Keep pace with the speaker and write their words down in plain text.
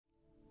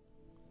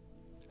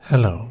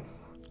Hello,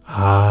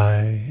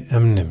 I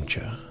am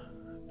Nimja,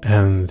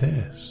 and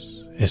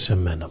this is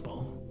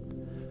Amenable.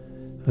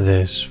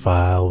 This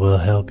file will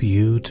help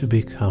you to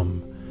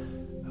become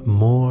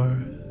more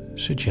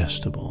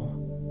suggestible,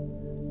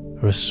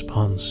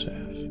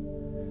 responsive,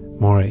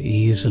 more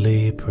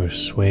easily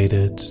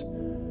persuaded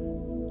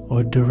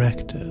or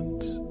directed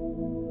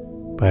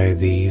by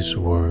these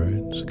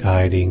words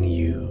guiding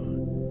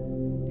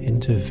you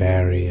into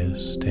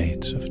various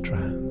states of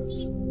trance.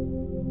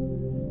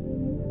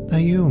 Now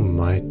you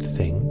might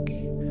think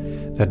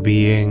that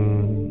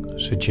being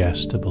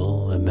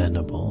suggestible,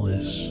 amenable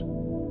is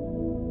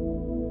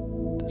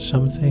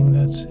something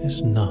that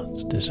is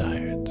not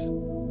desired,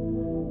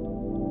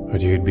 but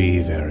you'd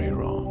be very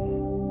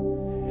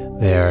wrong.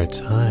 There are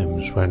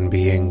times when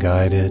being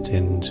guided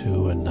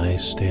into a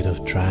nice state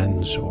of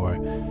trance or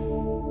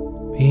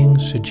being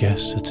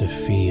suggested to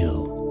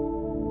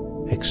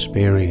feel,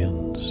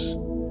 experience,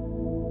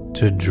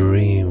 to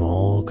dream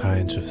all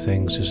kinds of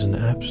things is an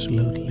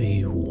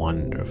absolutely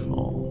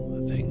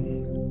wonderful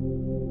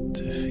thing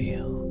to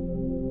feel.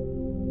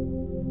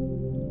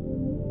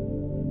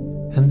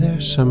 And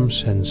there's some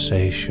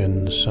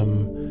sensations,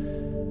 some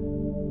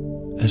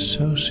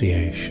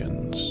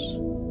associations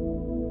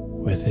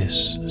with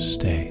this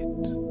state.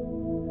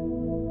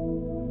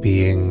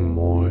 Being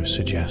more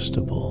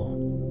suggestible,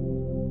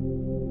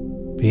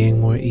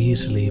 being more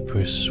easily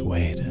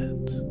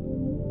persuaded,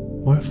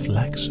 more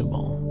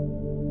flexible,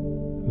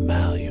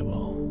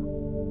 malleable,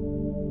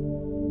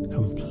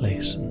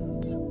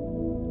 complacent.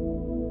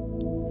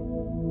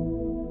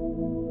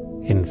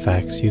 In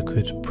fact, you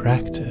could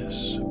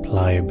practice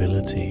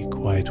pliability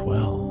quite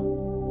well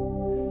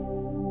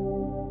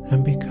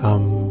and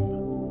become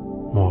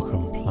more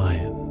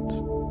compliant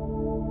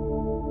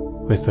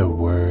with the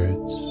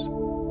words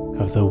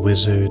of the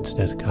wizard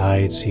that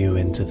guides you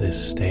into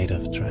this state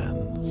of trance.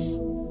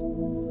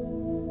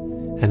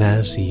 And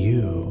as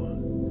you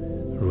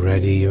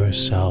ready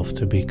yourself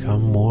to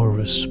become more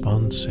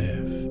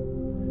responsive,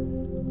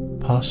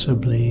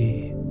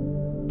 possibly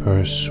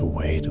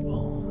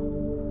persuadable,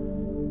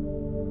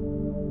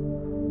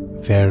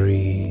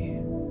 very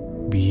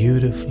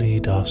beautifully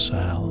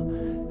docile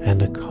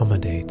and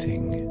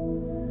accommodating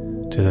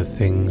to the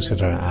things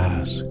that are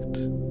asked,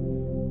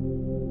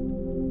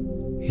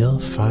 you'll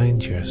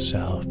find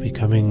yourself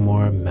becoming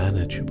more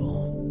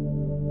manageable,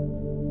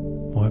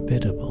 more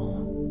biddable,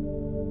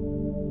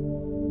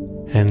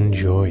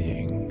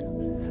 enjoying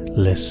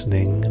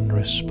listening and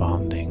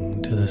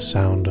responding to the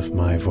sound of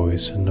my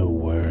voice and the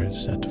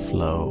words that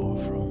flow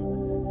from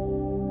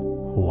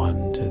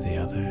one to the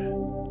other.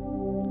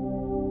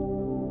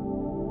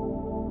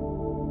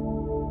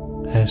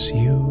 As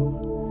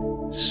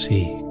you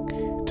seek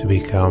to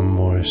become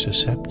more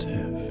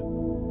susceptive,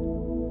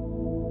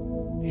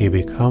 you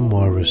become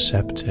more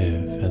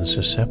receptive and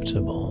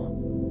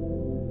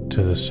susceptible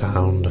to the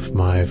sound of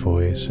my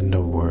voice and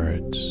the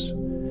words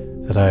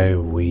that I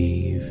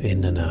weave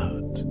in and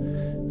out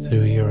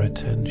through your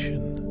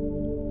attention.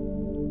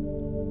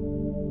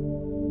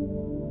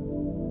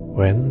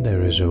 When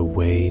there is a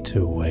way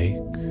to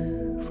wake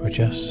for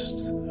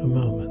just a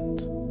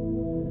moment,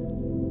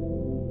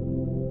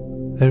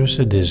 there is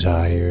a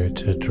desire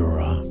to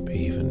drop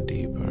even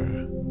deeper.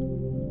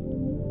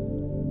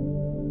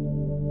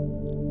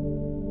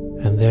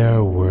 And there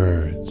are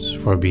words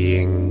for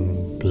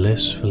being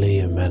blissfully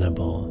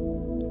amenable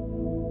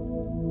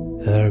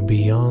that are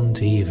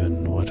beyond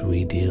even what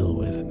we deal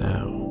with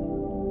now.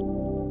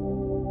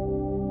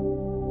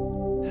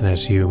 And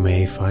as you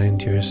may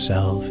find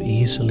yourself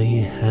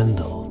easily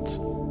handled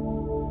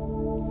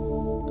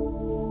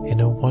in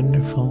a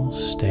wonderful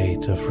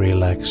state of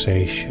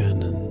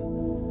relaxation and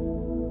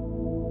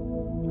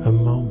a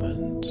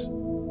moment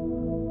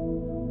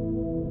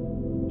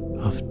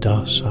of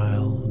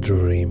docile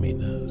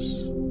dreaminess,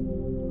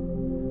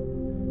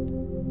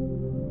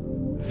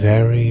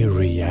 very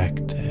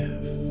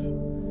reactive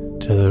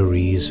to the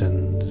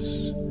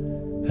reasons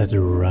that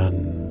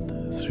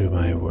run through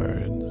my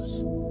words,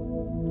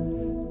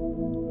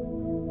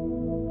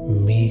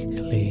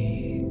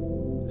 meekly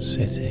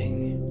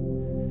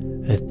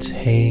sitting, a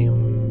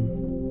tame,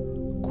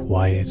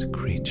 quiet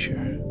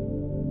creature,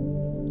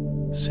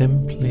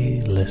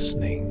 simply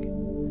listening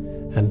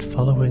and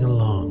following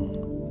along,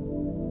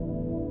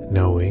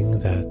 knowing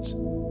that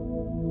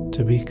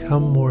to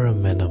become more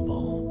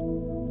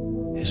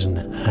amenable is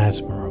an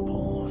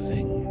admirable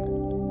thing.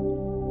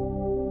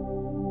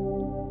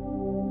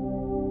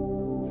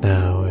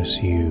 Now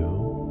as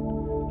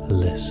you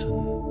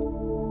listen,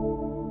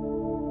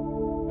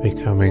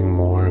 becoming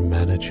more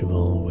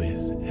manageable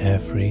with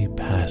every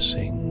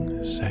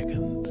passing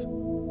second,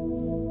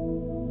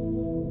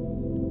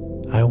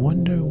 I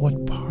wonder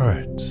what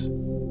part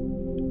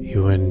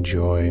you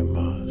enjoy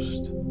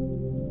most.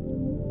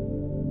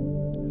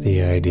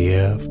 The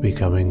idea of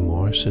becoming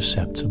more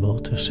susceptible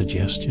to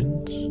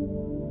suggestions?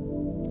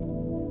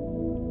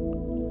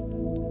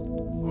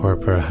 Or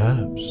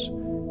perhaps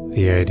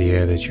the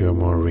idea that you're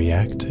more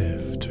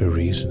reactive to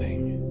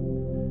reasoning,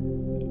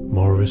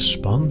 more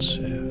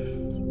responsive,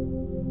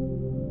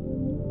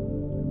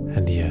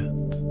 And yet,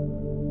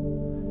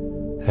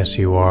 as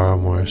you are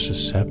more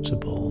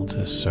susceptible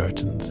to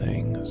certain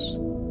things,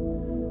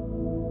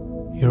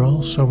 you're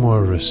also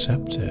more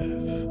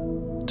receptive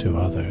to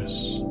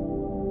others.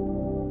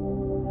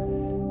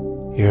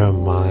 Your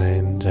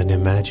mind and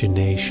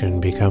imagination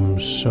become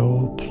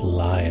so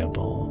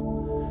pliable,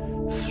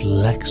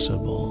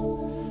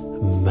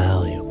 flexible,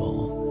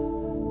 malleable,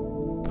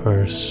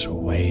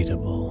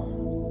 persuadable,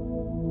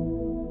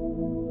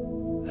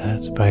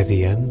 that by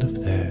the end of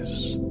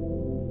this,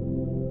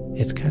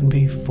 it can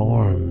be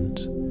formed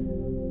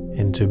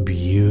into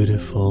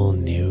beautiful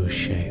new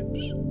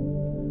shapes.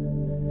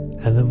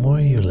 And the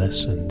more you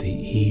listen, the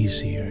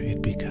easier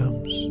it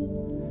becomes.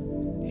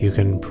 You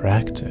can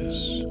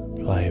practice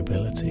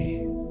pliability.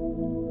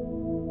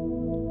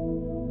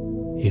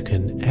 You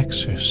can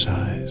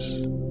exercise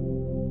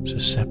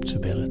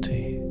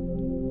susceptibility.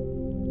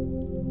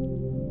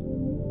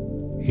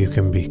 You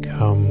can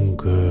become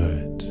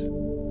good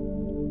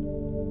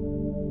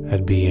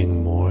at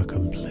being more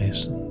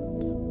complacent.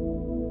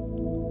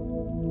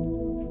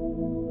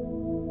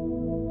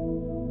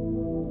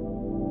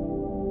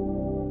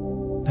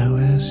 Now,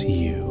 as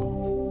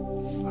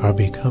you are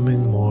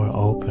becoming more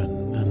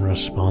open and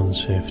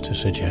responsive to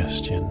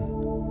suggestion,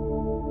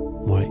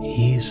 more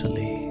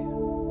easily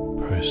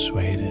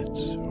persuaded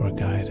or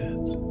guided,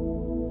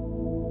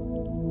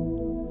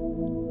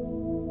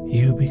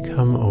 you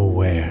become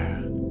aware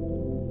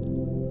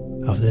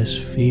of this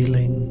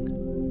feeling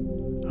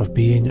of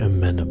being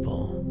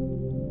amenable,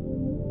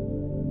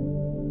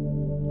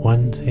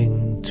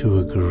 wanting to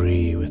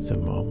agree with the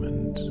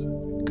moment,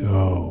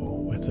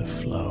 go with the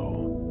flow,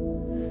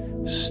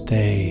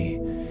 stay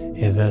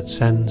in that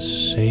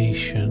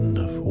sensation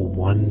of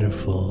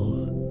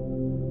wonderful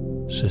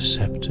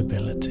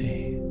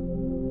susceptibility.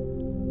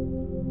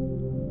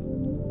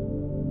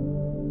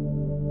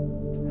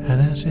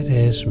 And as it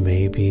is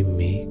maybe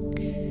meek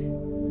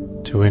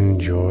to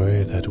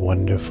enjoy that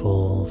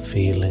wonderful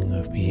feeling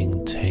of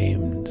being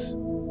tamed,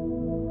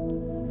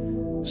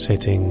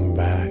 sitting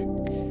back,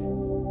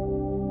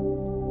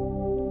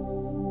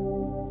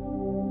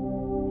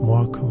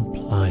 more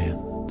compliant,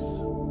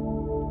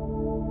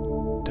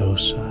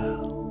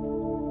 docile,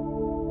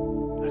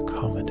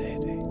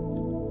 accommodating.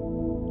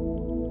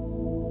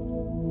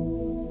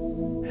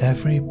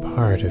 Every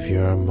part of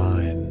your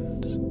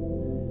mind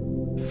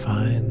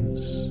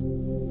finds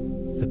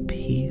the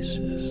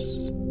pieces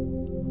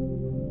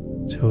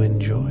to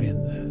enjoy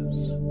in this.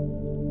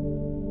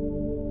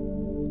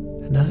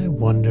 And I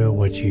wonder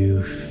what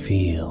you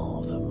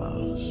feel the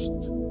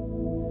most.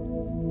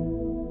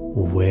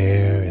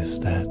 Where is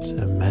that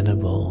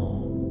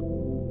amenable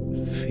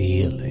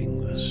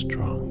feeling the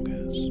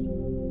strongest?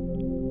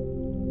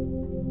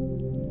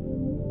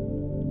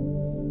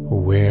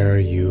 Where are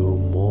you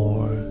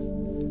more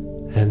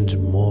and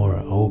more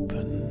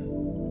open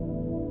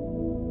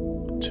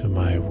to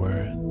my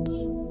words?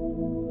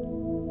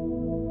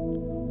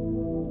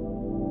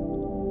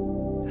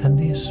 And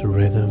these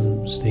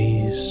rhythms,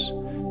 these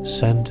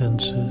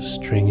sentences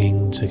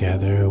stringing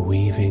together,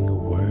 weaving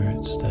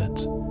words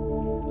that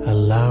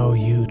allow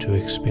you to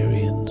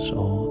experience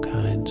all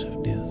kinds of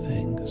new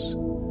things.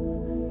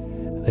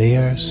 They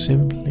are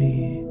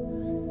simply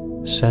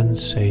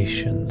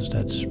sensations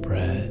that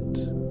spread,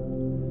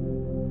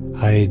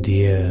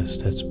 ideas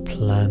that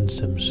plant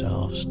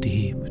themselves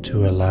deep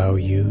to allow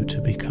you to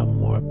become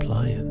more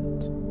pliant.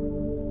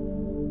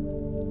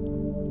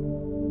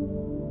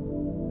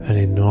 An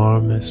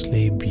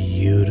enormously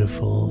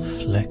beautiful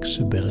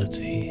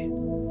flexibility,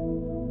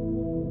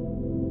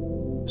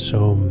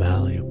 so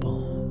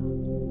malleable,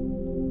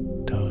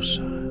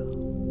 docile,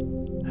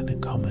 and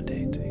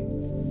accommodating.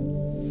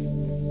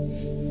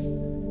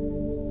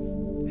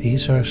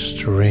 These are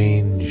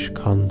strange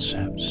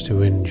concepts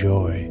to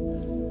enjoy,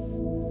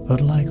 but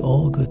like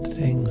all good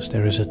things,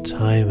 there is a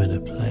time and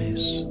a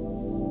place.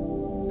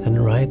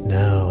 And right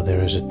now,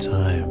 there is a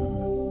time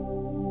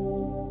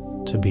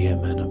to be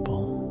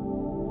amenable.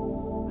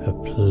 A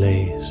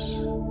place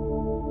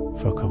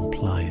for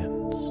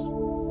compliance,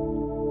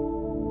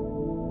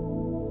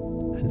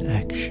 an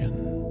action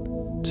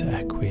to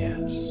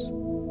acquiesce.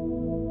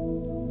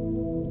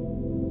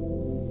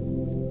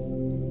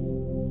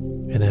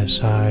 And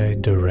as I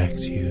direct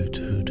you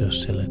to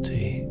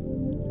docility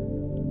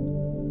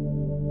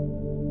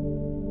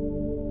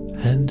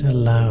and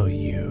allow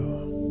you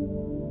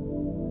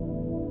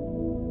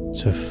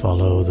to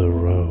follow the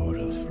road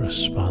of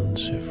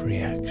responsive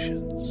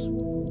reactions,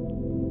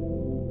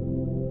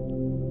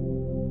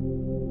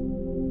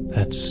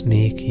 that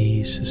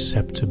sneaky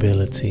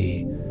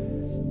susceptibility,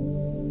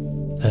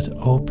 that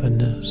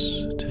openness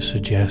to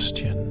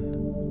suggestion,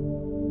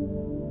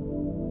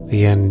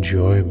 the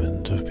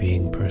enjoyment of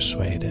being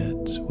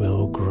persuaded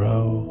will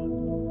grow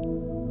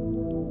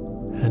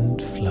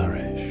and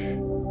flourish.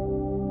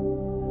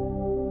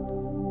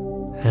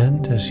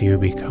 And as you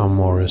become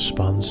more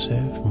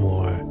responsive,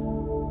 more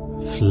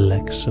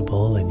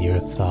flexible in your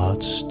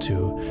thoughts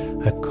to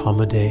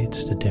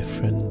accommodate the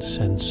different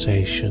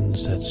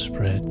sensations that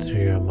spread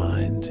through your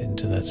mind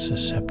into that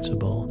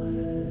susceptible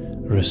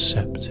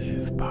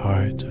receptive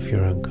part of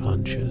your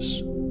unconscious.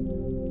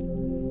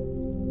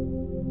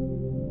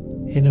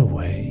 In a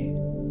way,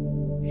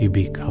 you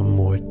become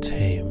more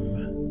tame.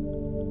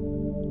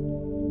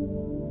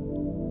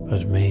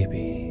 But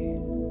maybe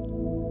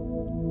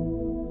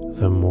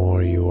the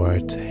more you are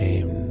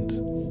tamed,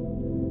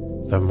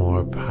 the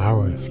more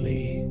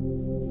powerfully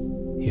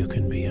you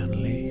can be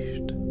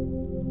unleashed.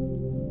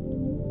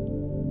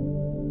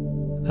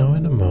 Now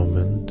in a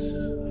moment,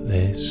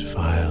 this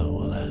file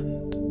will end.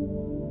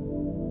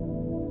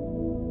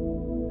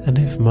 And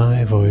if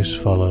my voice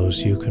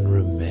follows, you can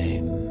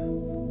remain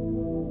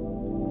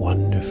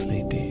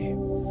wonderfully deep,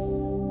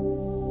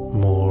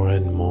 more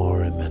and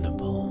more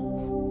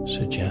amenable,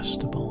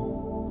 suggestible,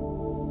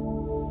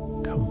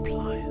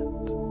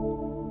 compliant.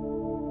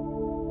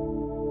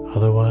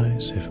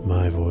 Otherwise, if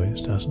my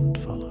voice doesn't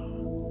follow,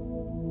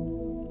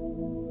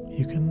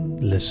 you can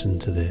listen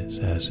to this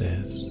as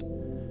is,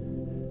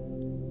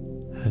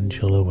 and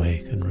you'll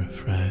awaken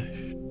refreshed,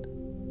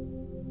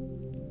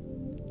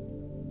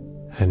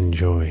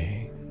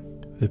 enjoying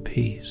the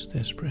peace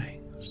this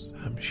brings,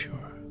 I'm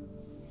sure.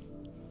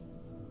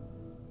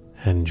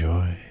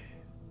 Enjoy.